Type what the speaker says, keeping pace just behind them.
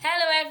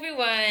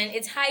And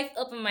it's Hive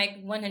Open Mic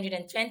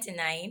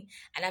 129,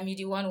 and I'm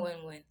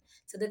YHUDDEE111.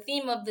 So the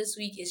theme of this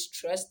week is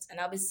trust, and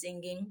I'll be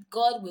singing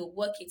 "God Will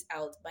Work It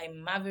Out" by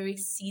Maverick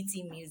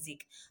City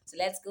Music. So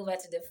let's go back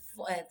to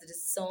the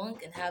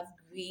song and have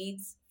great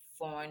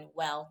fun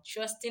while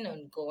trusting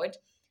on God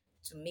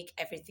to make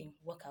everything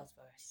work out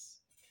for us.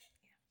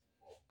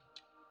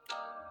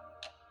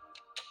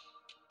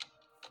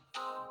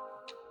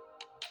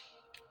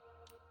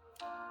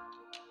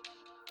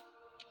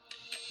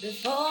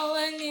 Before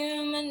I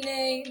knew my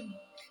name,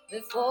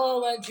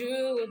 before I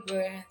drew a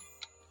breath,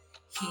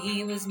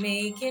 He was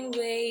making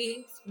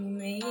ways for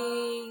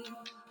me.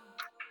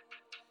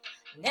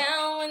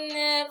 Now and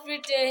every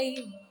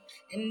day,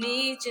 and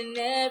each and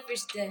every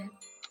step,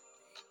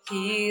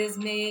 He is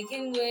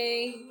making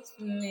ways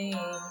for me.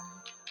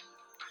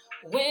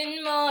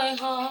 When my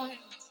heart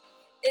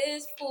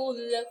is full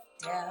of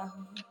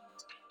doubt,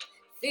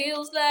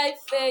 feels like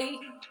faith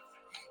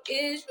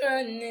is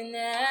running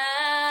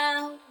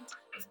out.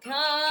 I've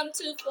come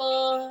too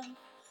far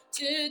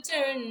to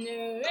turn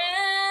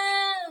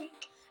around.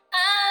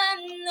 I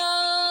know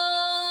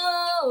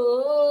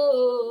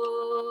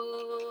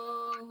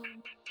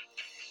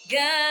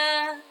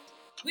God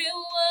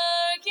will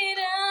work it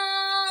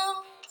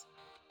out.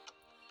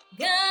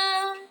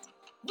 God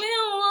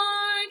will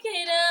work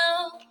it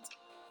out.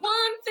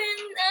 One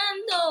thing I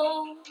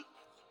know,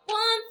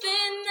 one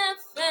thing I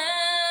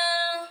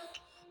found.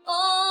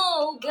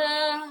 Oh,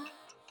 God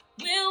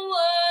will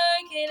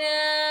work it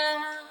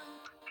out.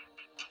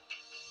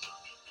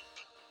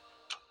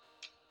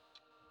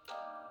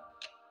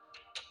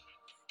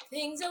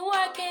 Things are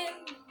working.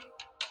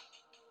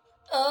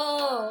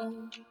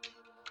 Oh,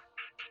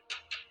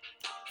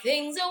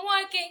 things are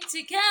working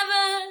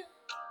together.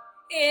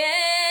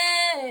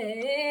 Yeah.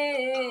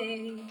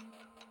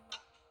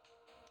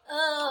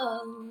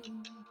 Oh,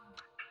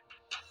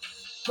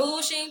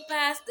 pushing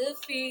past the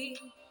fear,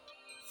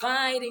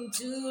 fighting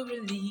to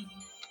relieve.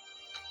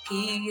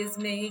 He is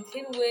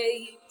making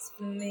ways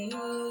for me,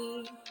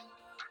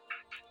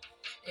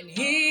 and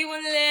He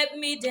won't let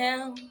me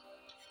down,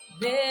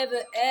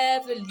 never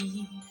ever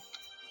leave.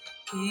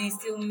 He's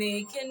still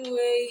making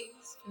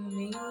ways for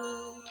me.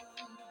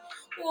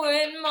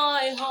 When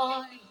my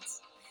heart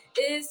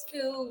is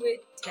filled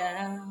with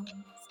doubt,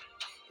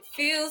 it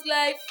feels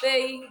like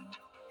faith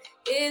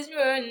is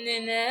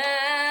running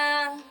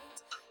out.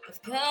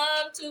 I've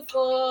come too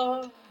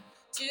far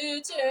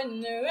to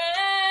turn around.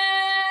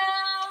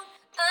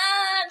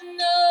 I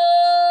know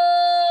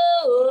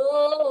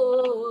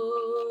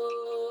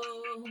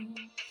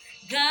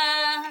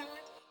God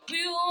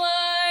will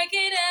work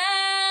it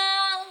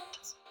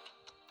out.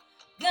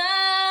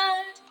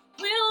 God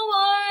will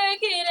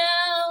work it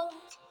out.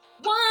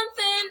 One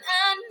thing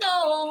I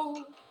know,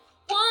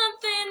 one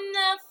thing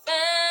I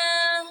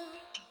found.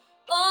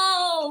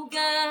 Oh,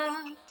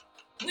 God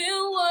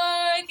will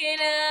work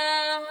it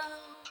out.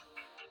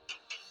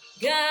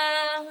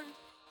 God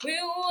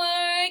will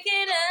work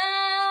it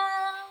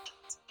out.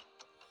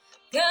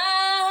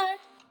 God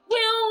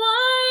will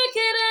work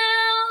it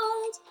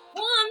out.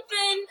 One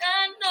thing I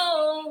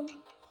know,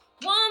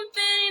 one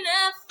thing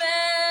I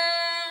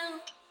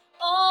found.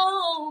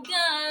 Oh,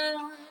 God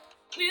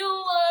will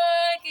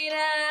work it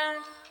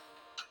out.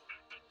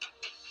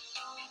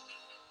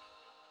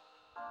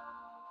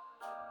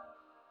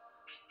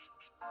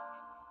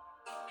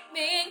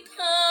 Be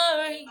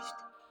encouraged,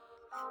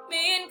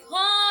 be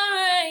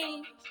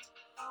encouraged.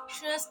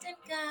 Trust in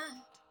God,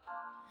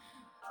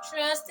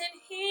 trust in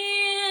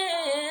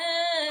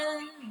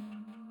Him.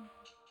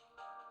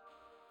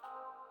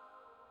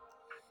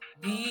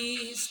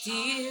 Be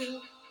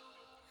still,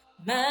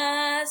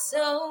 my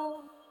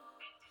soul.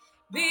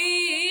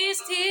 Be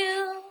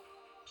still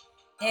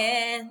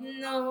and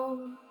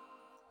know.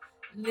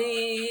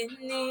 Lean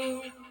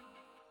in,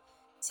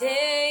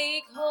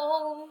 take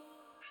hold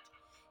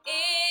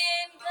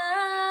in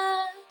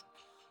God.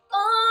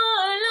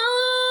 Oh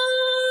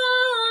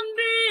Lord,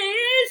 be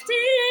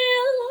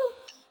still,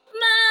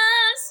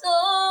 my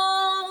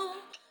soul.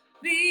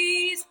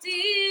 Be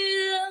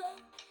still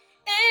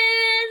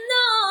and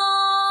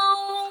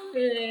know.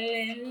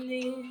 Lean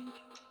in,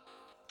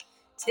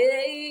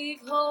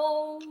 take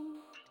hold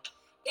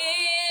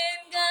in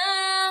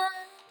God.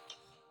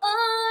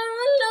 Oh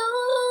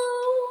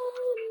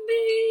Lord,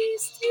 be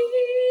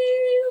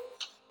still,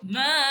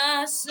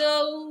 my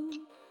soul.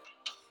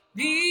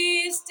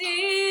 Be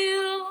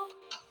still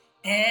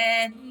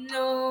and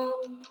know.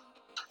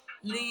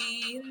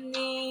 Lean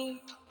in,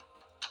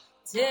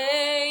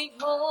 take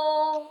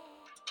hold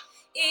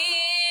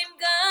in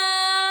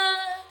God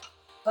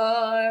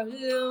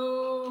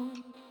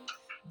alone.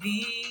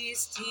 Be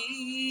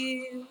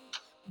still,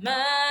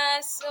 my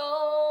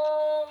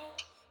soul.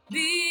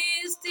 Be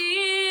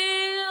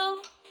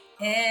still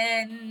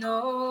and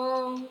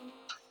know.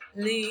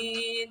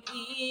 Lean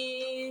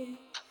in,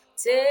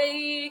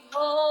 take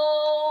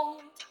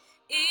hold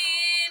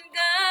in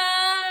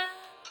God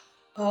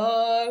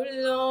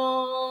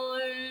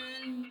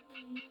alone.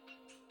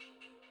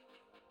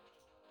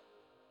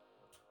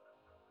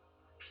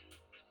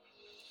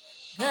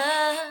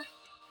 God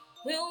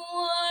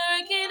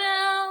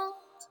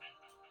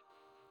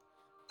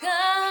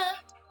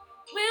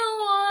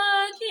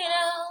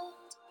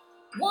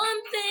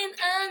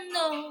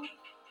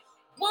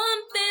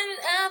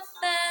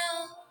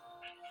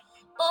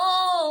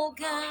Oh,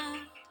 God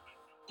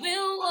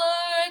will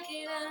work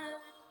it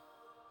out.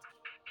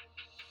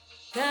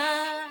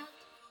 God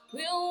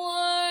will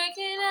work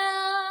it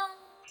out.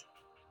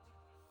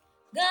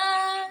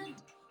 God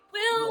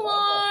will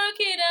work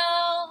it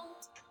out.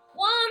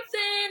 One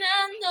thing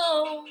I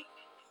know,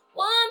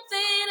 one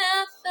thing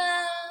I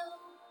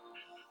found.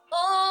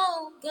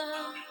 Oh,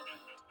 God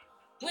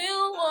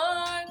will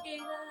work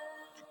it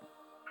out.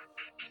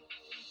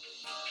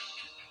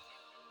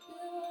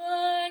 Will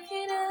work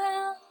it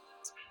out.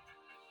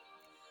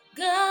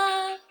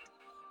 God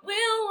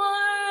will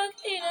work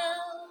it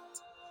out.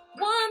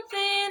 One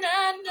thing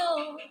I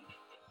know,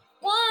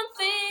 one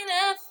thing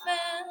I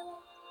found.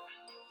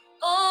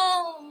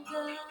 Oh,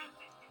 God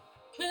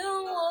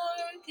will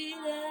work it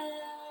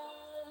out.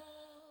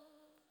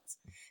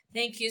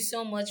 Thank you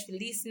so much for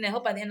listening. I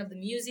hope at the end of the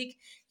music,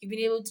 you've been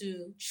able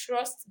to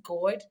trust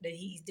God that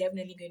He is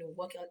definitely going to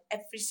work out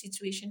every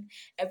situation,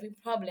 every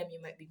problem you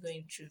might be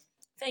going through.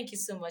 Thank you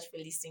so much for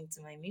listening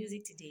to my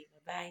music today.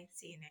 Bye bye.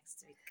 See you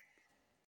next week.